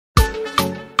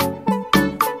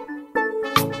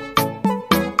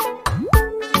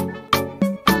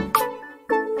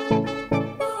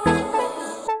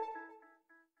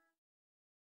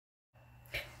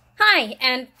Hi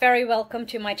and very welcome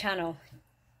to my channel.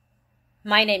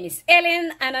 My name is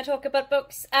Elin and I talk about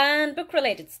books and book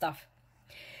related stuff.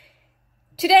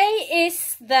 Today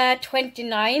is the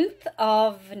 29th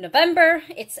of November,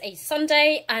 it's a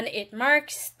Sunday and it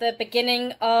marks the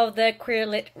beginning of the Queer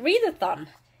Lit Readathon.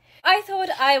 I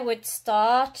thought I would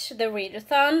start the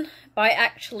readathon by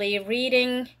actually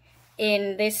reading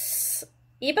in this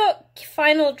ebook,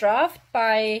 Final Draft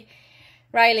by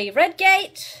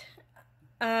Redgate.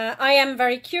 I am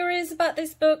very curious about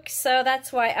this book, so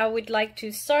that's why I would like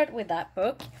to start with that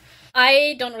book.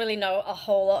 I don't really know a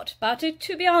whole lot about it,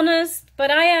 to be honest, but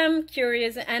I am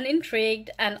curious and intrigued,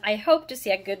 and I hope to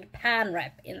see a good pan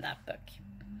rep in that book.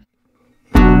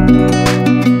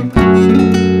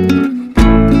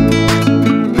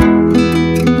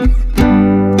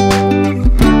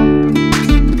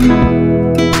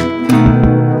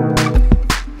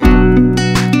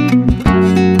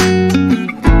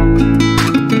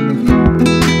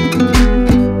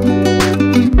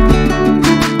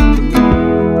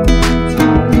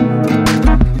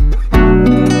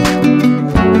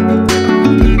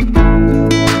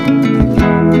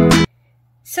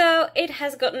 It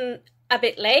has gotten a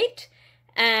bit late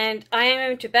and I am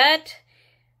going to bed.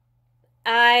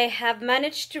 I have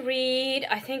managed to read,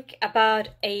 I think, about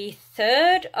a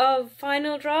third of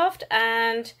Final Draft,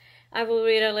 and I will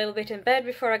read a little bit in bed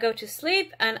before I go to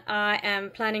sleep, and I am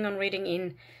planning on reading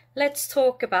in Let's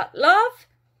Talk About Love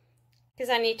because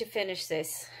I need to finish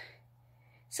this.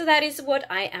 So that is what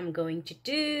I am going to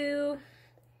do,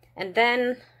 and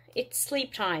then it's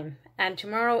sleep time and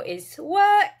tomorrow is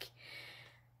work.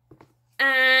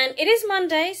 And it is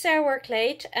Monday, so I work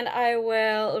late, and I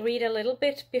will read a little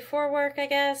bit before work, I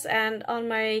guess, and on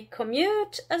my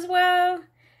commute as well.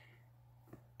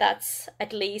 That's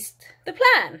at least the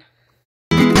plan.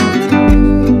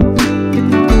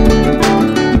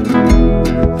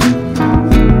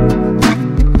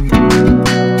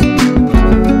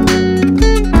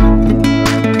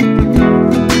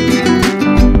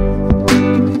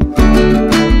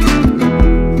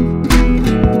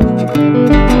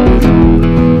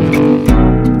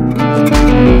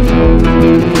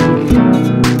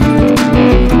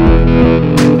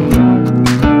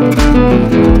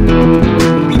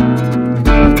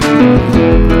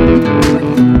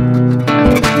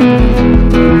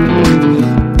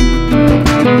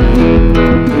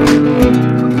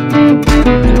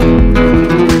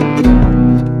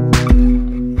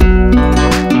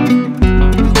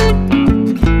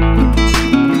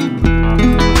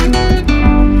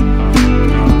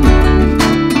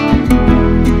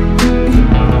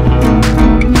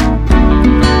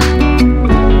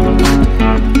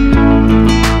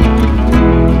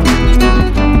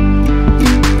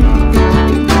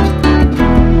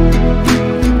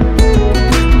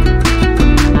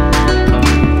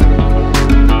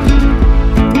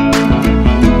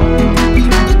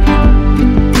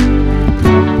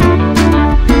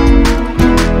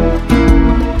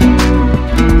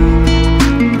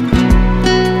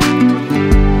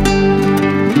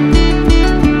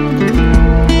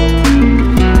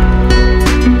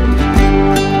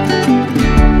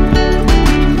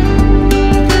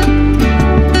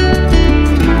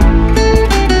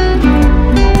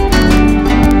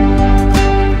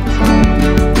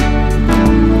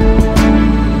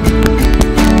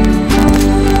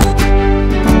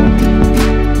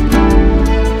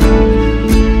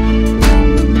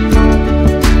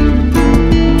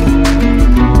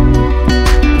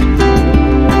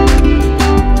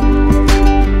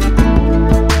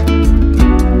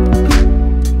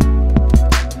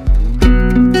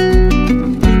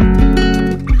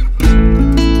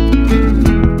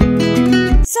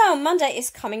 Monday is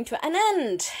coming to an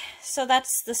end, so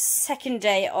that's the second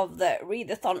day of the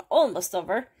readathon almost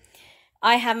over.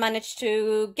 I have managed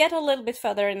to get a little bit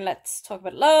further in Let's Talk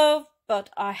About Love, but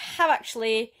I have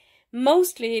actually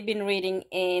mostly been reading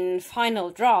in Final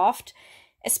Draft,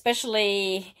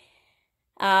 especially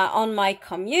on my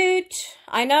commute.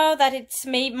 I know that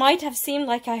might have seemed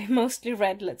like I mostly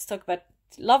read Let's Talk About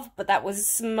Love, but that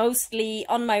was mostly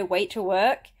on my way to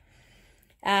work.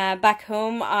 Back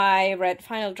home I read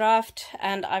Final Draft,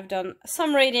 and I've done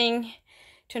some reading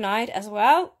tonight as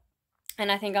well,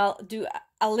 and I think I'll do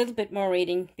a little bit more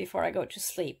reading before I go to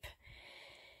sleep.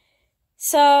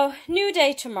 So, new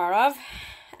day tomorrow,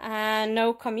 and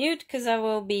no commute because I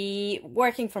will be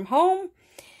working from home,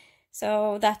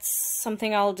 so that's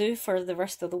something I'll do for the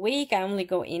rest of the week. I only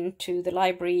go into the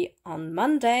library on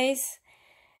Mondays.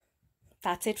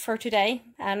 That's it for today,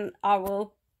 and I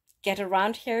will get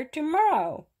around here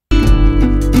tomorrow.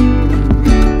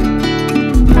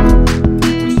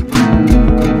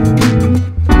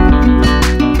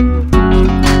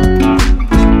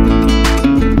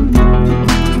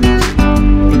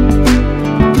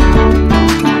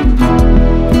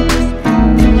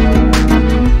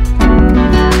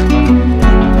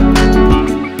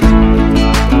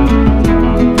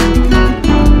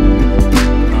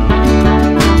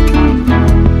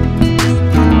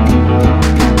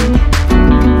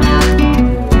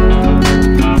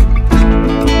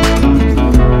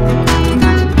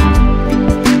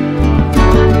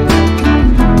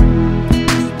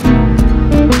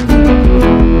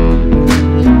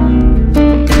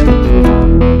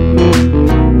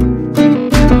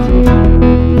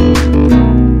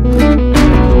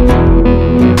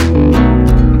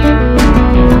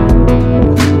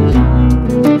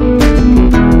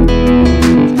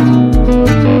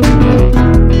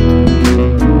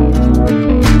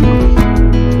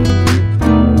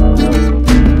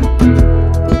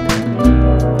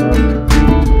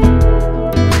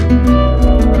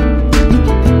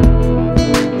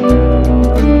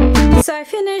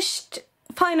 finished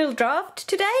final draft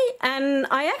today, and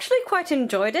I actually quite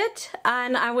enjoyed it,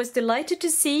 and I was delighted to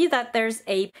see that there's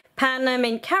a pan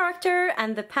main character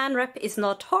and the pan rep is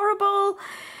not horrible,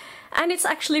 and it's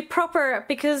actually proper,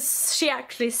 because she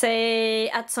actually say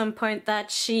at some point that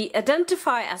she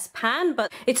identify as pan,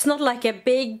 but it's not like a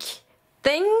big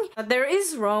thing. There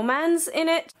is romance in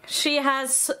it. She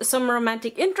has some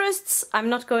romantic interests. I'm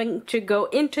not going to go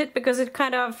into it because it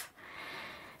kind of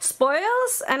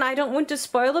spoils, and I don't want to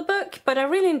spoil the book, but I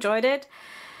really enjoyed it.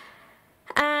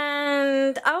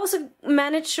 And I also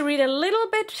managed to read a little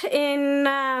bit in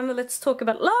Let's Talk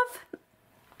About Love.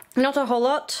 Not a whole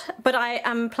lot, but I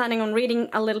am planning on reading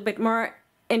a little bit more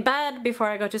in bed before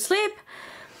I go to sleep.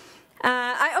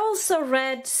 I also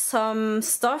read some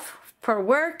stuff for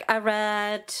work. I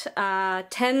read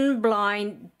 10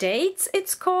 Blind Dates,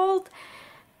 it's called.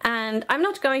 And I'm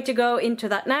not going to go into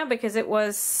that now because it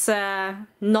was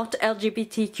not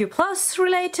LGBTQ+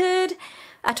 related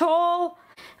at all.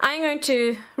 I'm going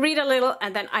to read a little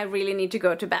and then I really need to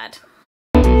go to bed.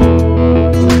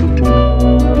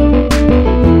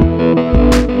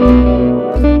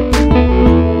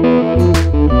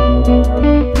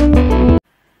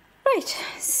 Right,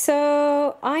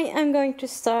 so I am going to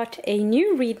start a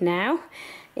new read now.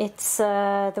 It's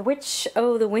The Witch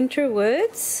of the Winter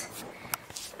Woods.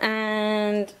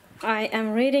 And I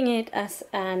am reading it as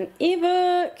an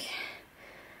ebook,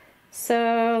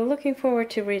 so looking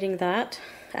forward to reading that,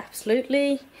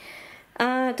 absolutely.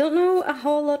 Don't know a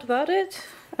whole lot about it,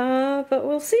 but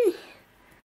we'll see.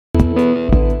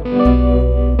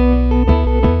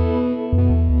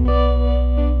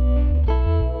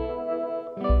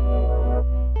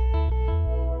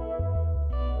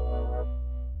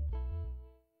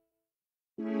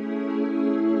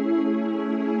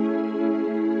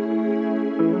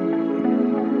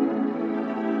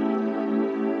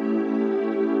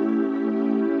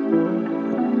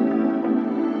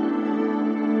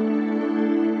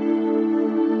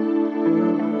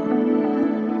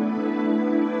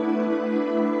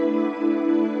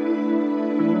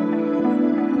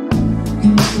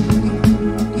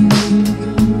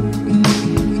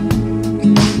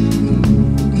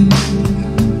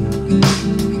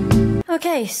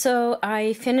 Okay, so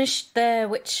I finished The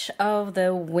Witch of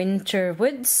the Winter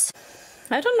Woods.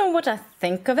 I don't know what I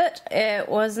think of it. It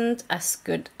wasn't as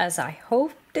good as I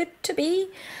hoped it to be.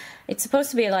 It's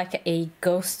supposed to be like a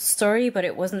ghost story, but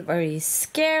it wasn't very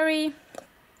scary.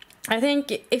 I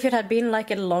think if it had been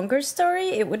like a longer story,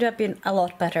 it would have been a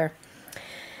lot better.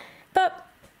 But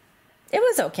it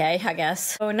was okay, I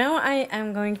guess. So now I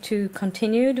am going to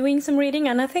continue doing some reading,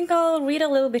 and I think I'll read a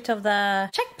little bit of the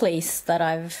Check Please that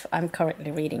I'm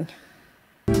currently reading.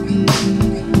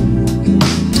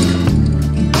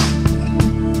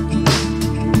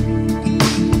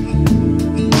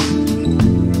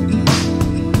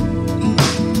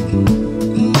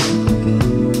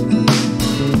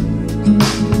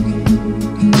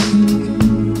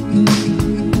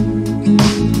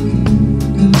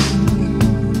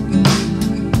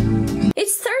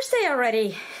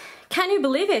 Already. Can you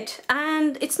believe it?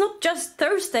 And it's not just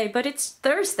Thursday, but it's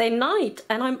Thursday night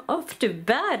and I'm off to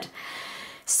bed.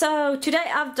 So today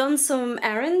I've done some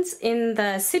errands in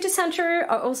the city center.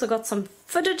 I also got some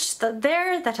footage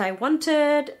there that I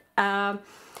wanted.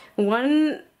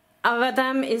 One of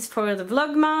them is for the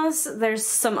Vlogmas. There's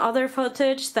some other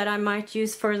footage that I might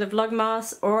use for the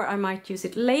Vlogmas, or I might use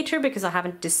it later because I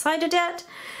haven't decided yet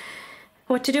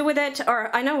what to do with it, or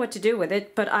I know what to do with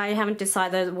it, but I haven't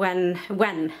decided when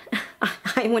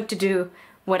I want to do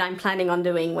what I'm planning on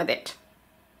doing with it.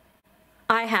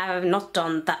 I have not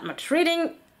done that much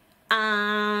reading,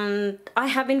 and I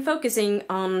have been focusing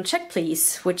on Check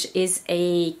Please, which is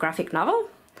a graphic novel,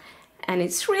 and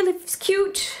it's really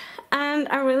cute, and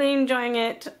I'm really enjoying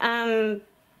it, and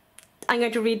I'm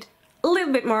going to read a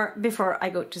little bit more before I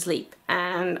go to sleep,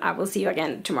 and I will see you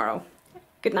again tomorrow.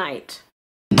 Good night.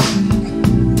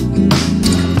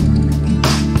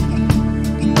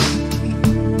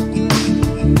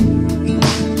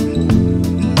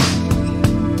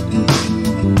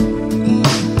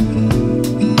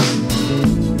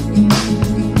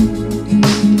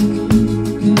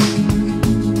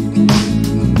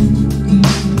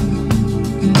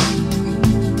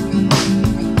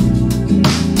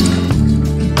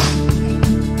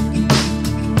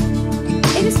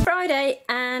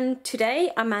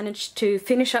 Today I managed to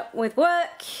finish up with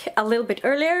work a little bit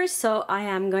earlier, so I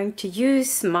am going to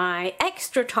use my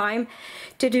extra time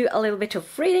to do a little bit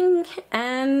of reading,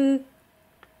 and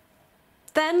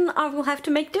then I will have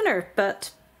to make dinner,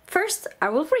 but first I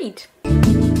will read.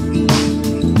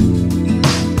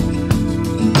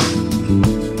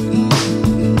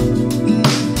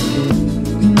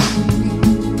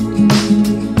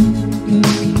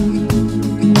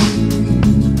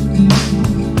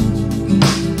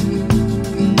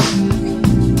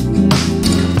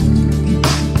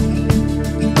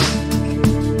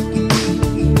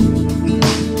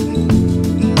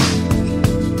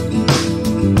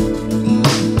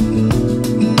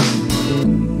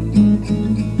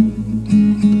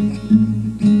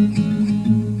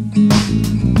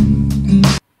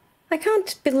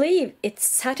 believe it's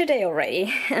Saturday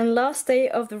already and last day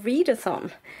of the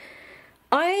readathon.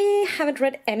 I haven't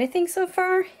read anything so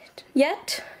far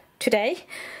yet today,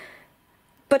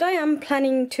 but I am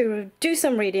planning to do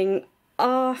some reading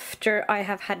after I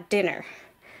have had dinner.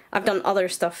 I've done other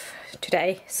stuff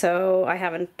today, so I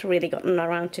haven't really gotten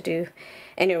around to do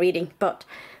any reading, but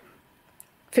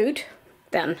food,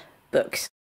 then books.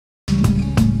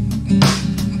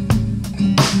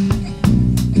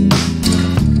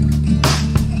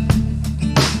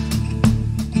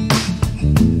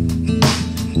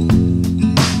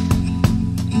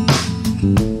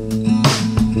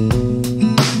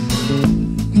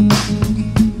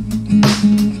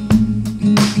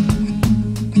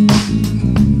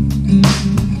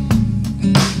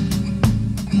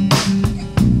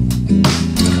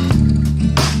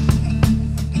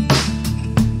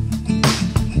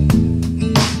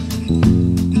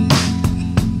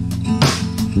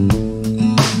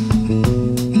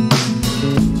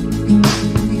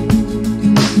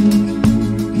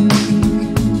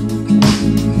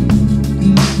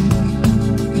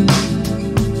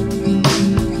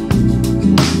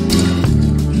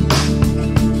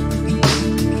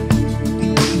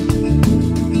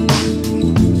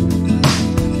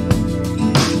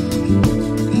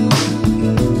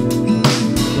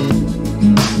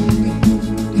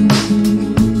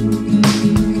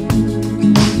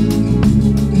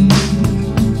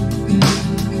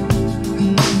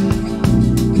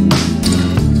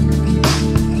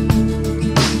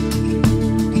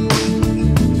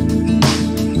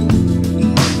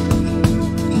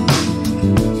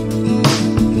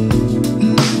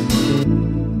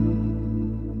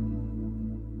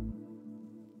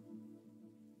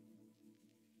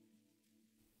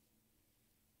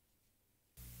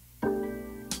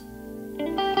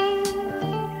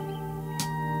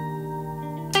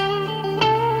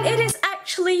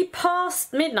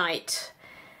 Past midnight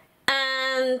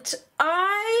and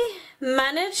I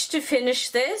managed to finish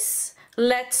this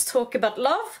Let's Talk About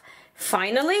Love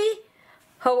finally.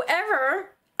 However,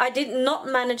 I did not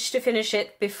manage to finish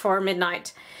it before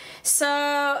midnight,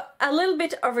 so a little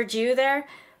bit overdue there,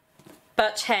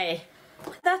 but hey,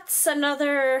 that's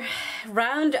another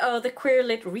round of the Queer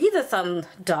Lit Readathon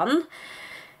done.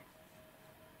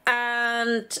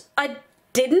 And I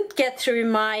didn't get through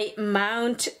my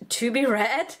amount to be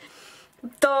read,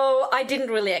 though I didn't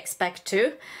really expect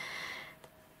to,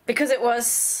 because it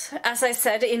was, as I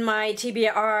said in my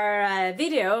TBR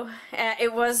video,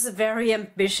 it was very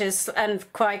ambitious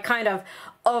and quite kind of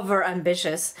over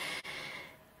ambitious.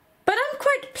 But I'm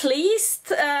quite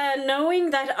pleased knowing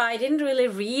that I didn't really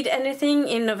read anything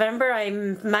in November. I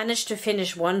managed to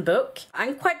finish one book.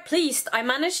 I'm quite pleased. I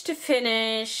managed to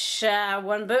finish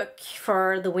one book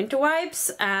for the winter vibes,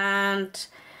 and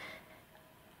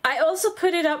I also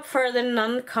put it up for the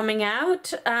Nun coming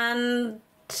out, and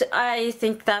I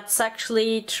think that's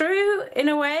actually true in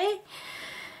a way.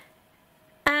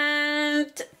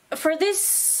 And for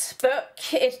this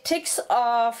book, it ticks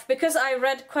off, because I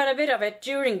read quite a bit of it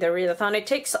during the readathon, it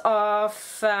ticks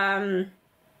off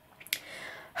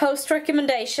host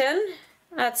recommendation,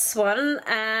 that's one,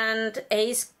 and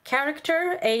A's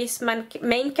character, A's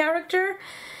main character,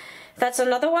 that's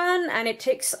another one, and it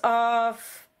ticks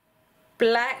off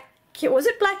black, was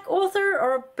it black author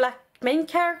or black main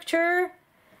character?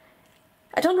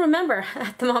 I don't remember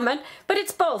at the moment, but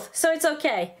it's both, so it's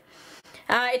okay.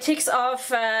 It ticks off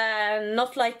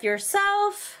not like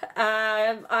yourself,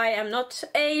 I am not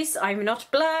Ace, I'm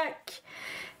not black,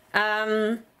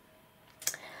 I'm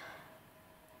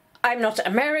not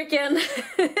American,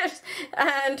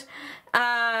 and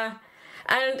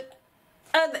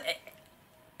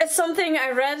it's something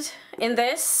I read in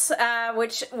this,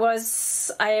 which was,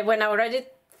 when I read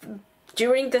it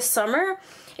during the summer,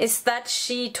 is that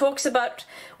she talks about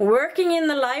working in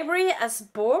the library as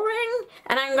boring,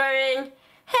 and I'm going,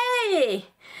 hey,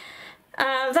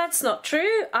 that's not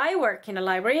true. I work in a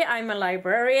library. I'm a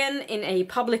librarian in a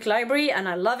public library and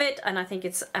I love it and I think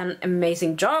it's an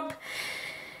amazing job.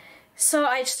 So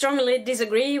I strongly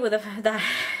disagree with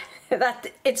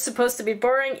that it's supposed to be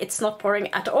boring. It's not boring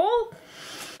at all.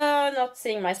 Not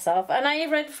seeing myself. And I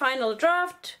read Final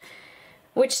Draft,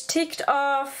 which ticked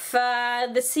off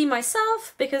the See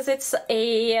Myself, because it's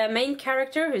a main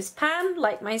character who's pan,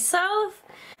 like myself.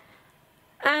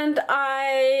 And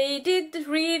I did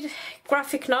read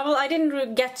graphic novel. I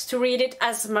didn't get to read it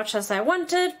as much as I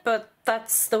wanted, but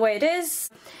that's the way it is.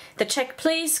 The Check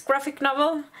Please graphic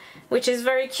novel, which is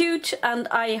very cute, and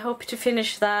I hope to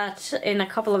finish that in a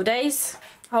couple of days.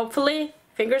 Hopefully,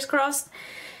 fingers crossed,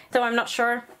 though I'm not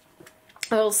sure.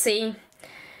 We'll see.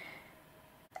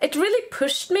 it really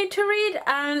pushed me to read,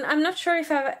 and I'm not sure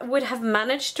if I would have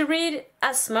managed to read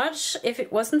as much if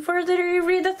it wasn't for the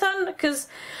readathon, because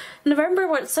November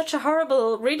was such a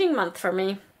horrible reading month for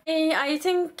me. I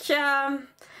think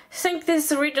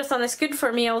this readathon is good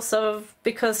for me also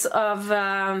because of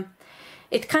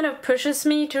it kind of pushes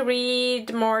me to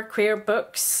read more queer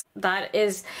books. That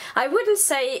is, I wouldn't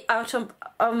say out of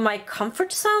my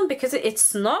comfort zone, because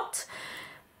it's not,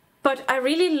 but I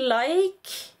really like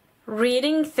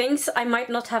reading things I might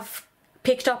not have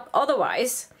picked up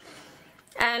otherwise.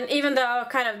 And even though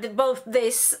kind of both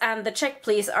this and the Check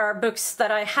Please are books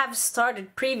that I have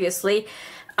started previously,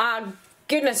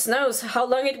 goodness knows how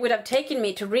long it would have taken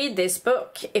me to read this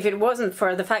book if it wasn't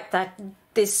for the fact that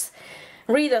this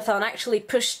readathon actually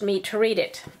pushed me to read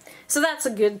it. So that's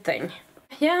a good thing.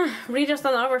 Yeah,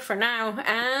 readathon over for now,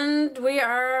 and we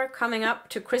are coming up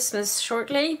to Christmas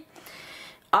shortly.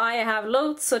 I have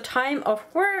loads of time off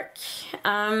work.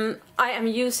 I am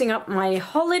using up my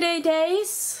holiday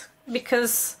days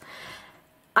because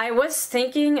I was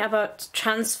thinking about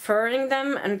transferring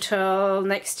them until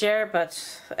next year,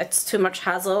 but it's too much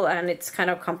hassle and it's kind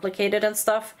of complicated and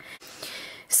stuff.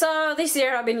 So this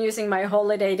year I've been using my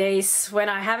holiday days when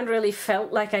I haven't really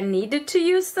felt like I needed to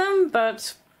use them,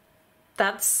 but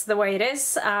that's the way it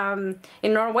is.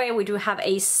 In Norway we do have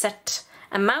a set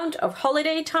amount of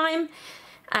holiday time,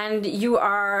 and you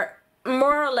are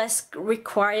more or less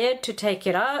required to take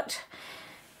it out.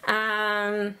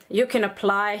 You can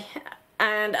apply,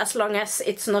 and as long as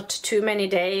it's not too many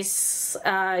days,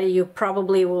 you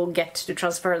probably will get to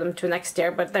transfer them to next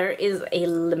year, but there is a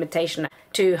limitation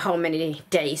to how many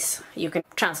days you can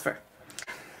transfer.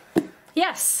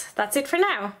 Yes, that's it for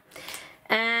now,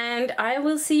 and I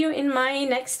will see you in my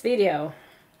next video.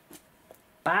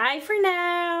 Bye for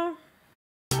now!